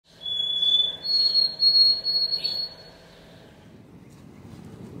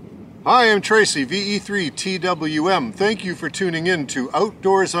Hi, I'm Tracy, VA3WBA. Thank you for tuning in to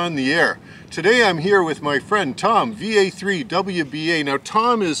Outdoors on the Air. Today I'm here with my friend Tom VA3WBA. Now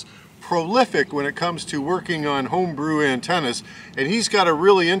Tom is prolific when it comes to working on homebrew antennas, and he's got a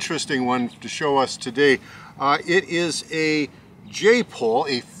really interesting one to show us today. It is a J-pole,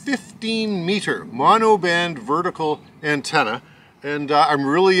 a 15-meter monoband vertical antenna. And I'm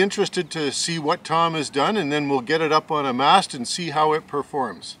really interested to see what Tom has done, and then we'll get it up on a mast and see how it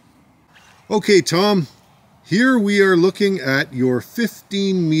performs. Okay, Tom, here we are looking at your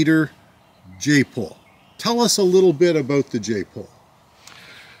 15-meter J-pole. Tell us a little bit about the J-pole.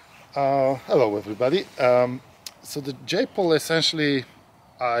 Hello, everybody. So the J-pole, essentially,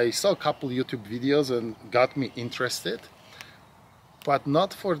 I saw a couple YouTube videos and got me interested, but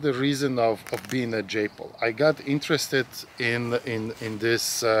not for the reason of being a J-pole. I got interested in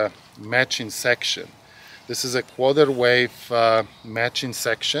this matching section. This is a quarter wave matching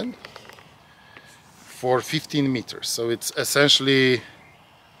section for 15 meters. So it's essentially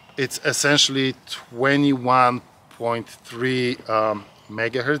 21.3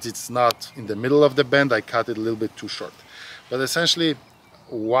 megahertz. It's not in the middle of the band. I cut it a little bit too short. But essentially,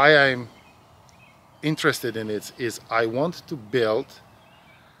 why I'm interested in it is I want to build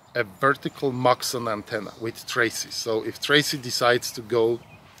a vertical Moxon antenna with Tracy. So if Tracy decides to go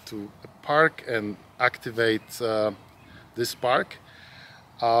to a park and activate this park,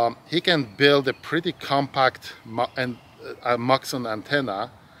 he can build a pretty compact Moxon antenna,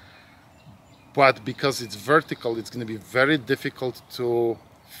 but because it's vertical, it's going to be very difficult to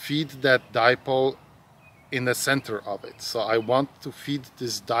feed that dipole in the center of it. So I want to feed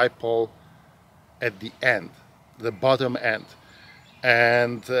this dipole at the end, the bottom end.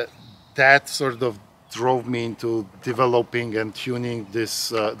 And that sort of drove me into developing and tuning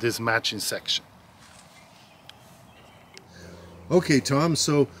this matching section. Okay, Tom,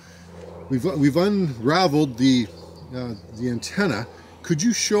 so we've unraveled the antenna. Could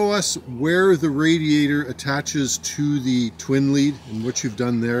you show us where the radiator attaches to the twin lead and what you've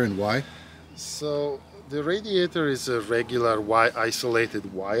done there and why? So the radiator is a regular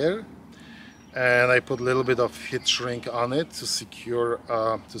isolated wire, and I put a little bit of heat shrink on it to secure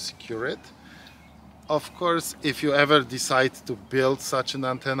it. Of course, if you ever decide to build such an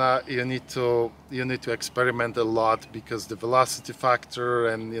antenna, you need to experiment a lot, because the velocity factor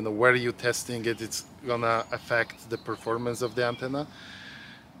and where you're testing it, it's gonna affect the performance of the antenna.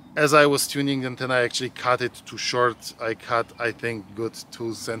 As I was tuning the antenna, I actually cut it too short. I cut, I think, good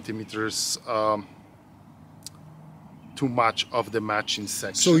 2 centimeters too much of the matching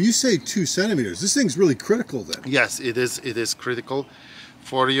section. So you say 2 centimeters. This thing's really critical then. Yes, it is critical.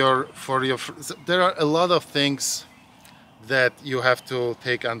 There are a lot of things that you have to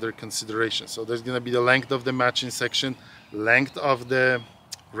take under consideration. So there's going to be the length of the matching section, length of the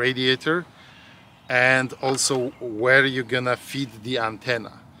radiator, and also where you're going to feed the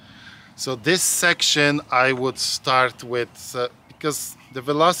antenna. So this section I would start with, because the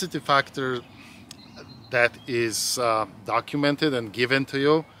velocity factor that is documented and given to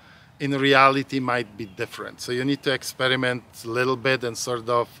you in reality might be different. So you need to experiment a little bit and sort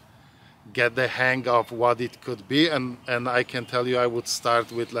of get the hang of what it could be. And I can tell you I would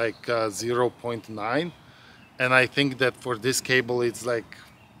start with like 0.9. And I think that for this cable it's like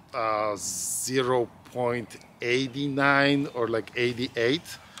 0.89 or like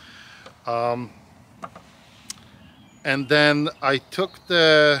 88. And then I took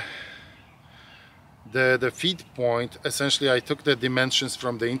the feed point. Essentially, I took the dimensions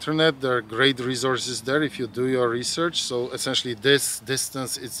from the internet. There are great resources there if you do your research. So essentially this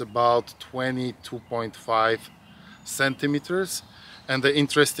distance is about 22.5 centimeters. And the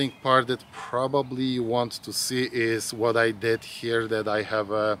interesting part that probably you want to see is what I did here, that I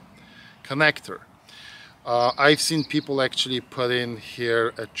have a connector. I've seen people actually put in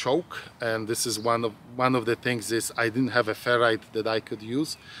here a choke, and this is one of the things is I didn't have a ferrite that I could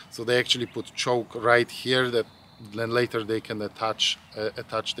use, so they actually put choke right here that then later they can attach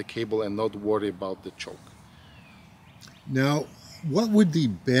the cable and not worry about the choke. Now, what would the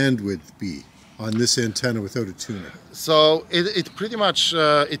bandwidth be on this antenna without a tuner? So it pretty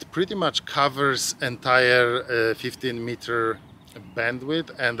much covers entire 15-meter bandwidth,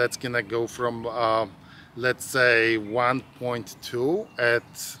 and that's gonna go from let's say 1.2 at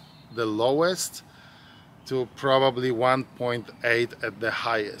the lowest to probably 1.8 at the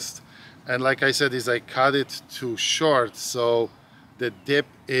highest. And like I said, I cut it too short, so the dip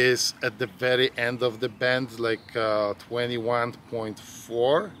is at the very end of the band, like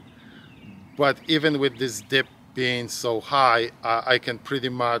 21.4. But even with this dip being so high, I can pretty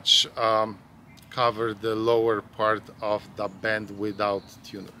much cover the lower part of the band without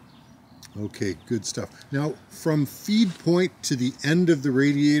tuner. Okay, good stuff. Now, from feed point to the end of the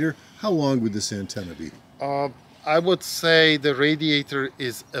radiator, how long would this antenna be? I would say the radiator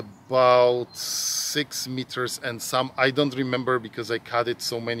is about 6 meters and some. I don't remember because I cut it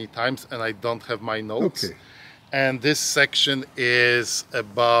so many times and I don't have my notes. Okay. And this section is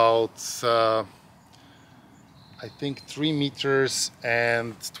about, I think 3 meters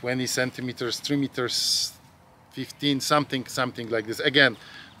and 20 centimeters, 3 meters 15, something like this. Again,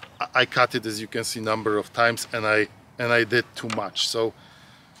 I cut it, as you can see, number of times, and I did too much. So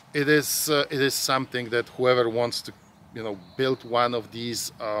it is something that whoever wants to, build one of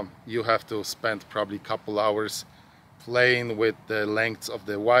these, you have to spend probably a couple hours playing with the lengths of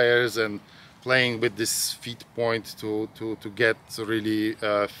the wires and playing with this feed point to get really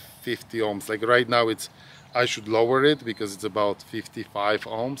 50 ohms. Like right now, I should lower it because it's about 55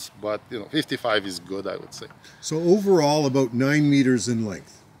 ohms, but 55 is good, I would say. So overall, about 9 meters in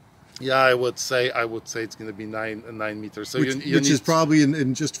length. Yeah, I would say it's going to be 9 meters. So which is probably,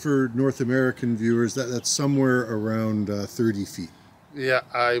 in just for North American viewers, that's somewhere around 30 feet. Yeah,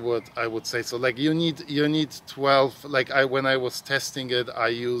 I would say so. Like you need 12. Like when I was testing it, I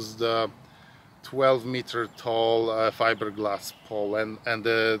used 12-meter tall fiberglass pole, and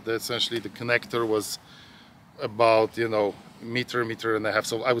essentially the connector was about meter and a half.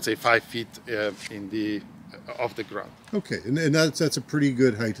 So I would say 5 feet off the ground. Okay, and that's a pretty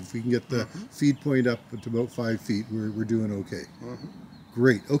good height. If we can get the feed point up to about 5 feet, we're doing okay.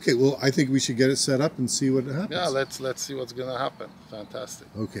 Great. Okay, well, I think we should get it set up and see what happens. Yeah, let's see what's gonna happen. Fantastic.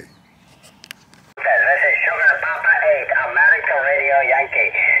 Okay. This is Sugar Papa 8, America Radio Yankee.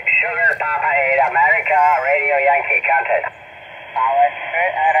 Sugar Papa 8, America Radio Yankee. Contact.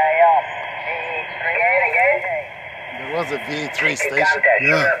 Again. There was a VA3 station. Contact.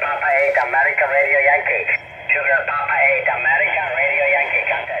 Sugar Papa 8, America Radio Yankee. Sugar Papa 8, America Radio Yankee.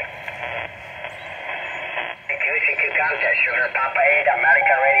 Contact. CQ contact. Sugar Papa 8,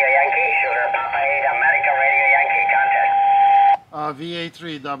 America Radio Yankee. Sugar Papa 8, America Radio Yankee. Contact.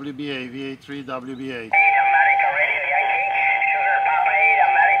 VA3WBA, VA3WBA. 8 America Radio Yankee. Sugar Papa 8,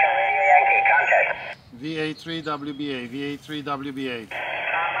 America Radio Yankee. Contact. VA3WBA, VA3WBA.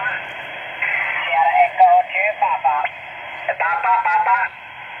 Papa. Sierra Echo 2 Papa. Papa.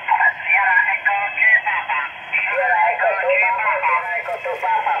 Sierra Echo 2 Papa. Sierra Echo 2 Papa. Echo 2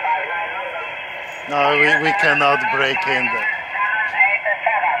 Papa. No, we cannot break in there.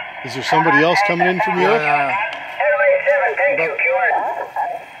 Is there somebody else coming in from Europe? Yeah. 087, thank you, Keyword.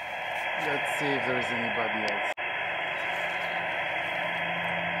 Let's see if there is anybody else.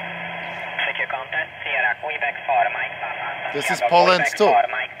 CQ contact. Sierra Quebec 4 Mike Papa. This is Poland too.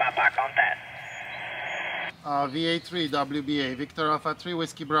 Mike Papa contact. VA3WBA, Victor Alpha 3,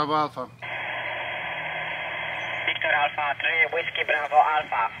 Whiskey Bravo Alpha. Victor Alpha 3, Whiskey Bravo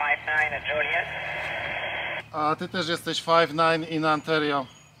Alpha, 59 Juliet. A ty też jesteś 5-9 in Ontario.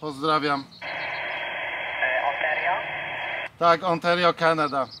 Pozdrawiam. Ontario? Tak, Ontario,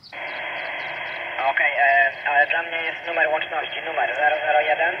 Canada. Okej, ale dla mnie jest numer łączności, numer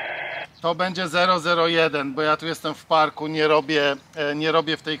 001. To będzie 001, bo ja tu jestem w parku, nie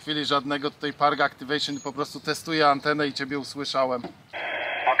robię w tej chwili żadnego tutaj park activation, po prostu testuję antenę i Ciebie usłyszałem.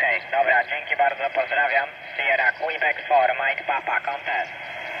 Okej, dobra, dzięki bardzo, pozdrawiam. Sierra Quebec 4, Mike Papa, contact.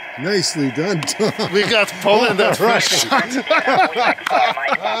 Nicely done, Tom. We got Poland at first. That's fantastic.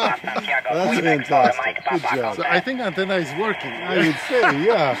 Good job. So I think antenna is working. I would say,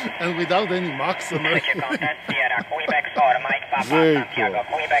 yeah. And without any mux on it. Very cool.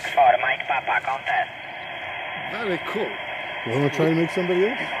 Very cool. You want to try to make somebody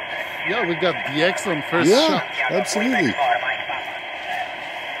else? Yeah, we got DX on first Yeah, shot. absolutely.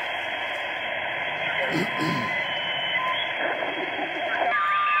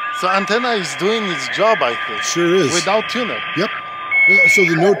 So antenna is doing its job, I think. Sure is. Without tuner. Yep. So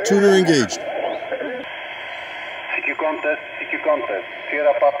the note tuner engaged. CQ contest,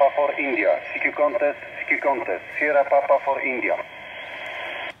 Sierra Papa for India. CQ contest, Sierra Papa for India.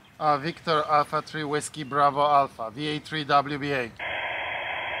 Victor Alpha 3 Whiskey Bravo Alpha, VA3WBA.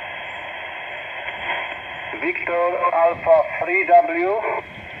 Victor Alpha 3W.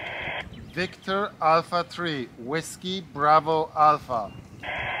 Victor Alpha 3 Whiskey Bravo Alpha.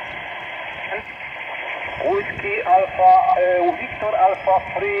 Whiskey Alpha, Victor Alpha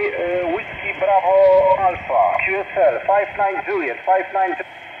 3, Whiskey Bravo Alpha. QSL 59 Juliet, 59.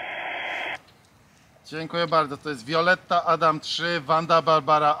 Dziękuję bardzo. To jest Violetta Adam 3, Wanda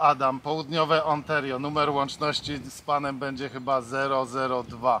Barbara Adam, południowe Ontario. Numer łączności z panem będzie chyba 002.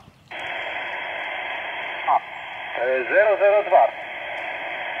 002.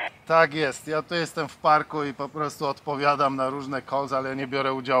 Tak jest, ja tu jestem w parku i po prostu odpowiadam na różne calls, ale nie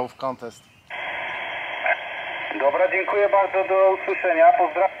biorę udziału w contest. Dobra, dziękuję bardzo, do usłyszenia,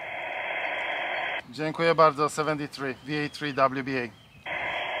 pozdrawiam. Dziękuję bardzo, 73 VA3WBA.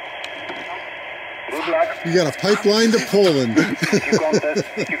 Good luck. You got a pipeline to Poland. CQ contest,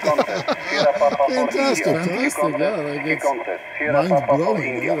 CQ contest. Sierra Papa for Fantastic, India. fantastic, yeah, like CQ it's contest. Sierra Mind Papa for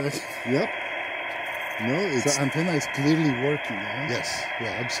blowing. India. Yep. No, it's The antenna is clearly working, yeah? yes,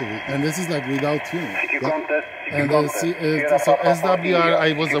 yeah, absolutely. And this is like without tuning. CQ contest, CQ And contest. Sierra so Papa for SWR,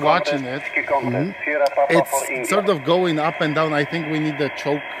 I was CQ watching contest, it. CQ contest. Sierra Papa for India. It's sort of going up and down. I think we need the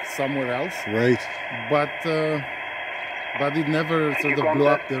choke somewhere else, Right. but it never sort of blew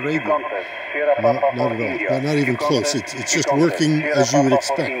up the CQ radio. contest. Sierra No, Papa not for at all. India. Not even CQ close. contest, It's CQ just contest. working Sierra as you would Papa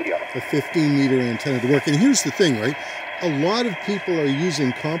for expect. India. A 15-meter antenna to work. And here's the thing, right? A lot of people are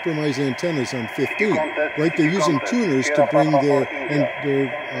using compromised antennas on 15, right? They're using tuners to bring their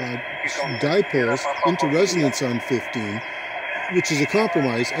dipoles into resonance on 15, which is a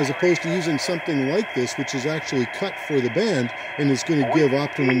compromise, as opposed to using something like this, which is actually cut for the band and is going to give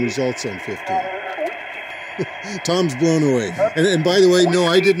optimum results on 15. Tom's blown away. And by the way, no,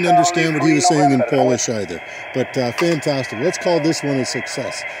 I didn't understand what he was saying in Polish either. But fantastic. Let's call this one a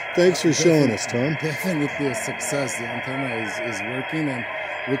success. Thanks for showing us, Tom. Definitely a success. The antenna is working, and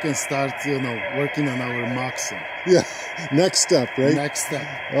we can start, working on our maxim. Yeah, next step, right? Next step.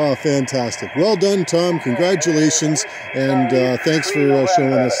 Oh, fantastic. Well done, Tom. Congratulations. And thanks for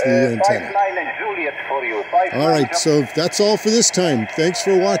showing us the antenna. All right, so that's all for this time. Thanks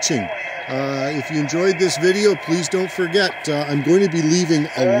for watching. If you enjoyed this video, please don't forget, I'm going to be leaving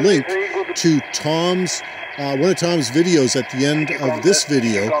a link to Tom's one of Tom's videos at the end of this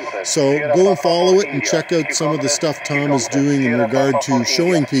video. So go and follow it and check out some of the stuff Tom is doing in regard to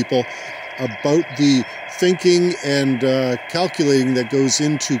showing people about the thinking and calculating that goes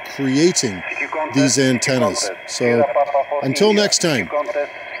into creating these antennas. So until next time,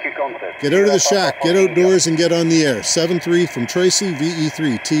 get out of the shack, get outdoors, and get on the air. 7-3 from Tracy,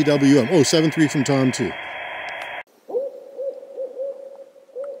 VE3, TWM. Oh, 7-3 from Tom, too.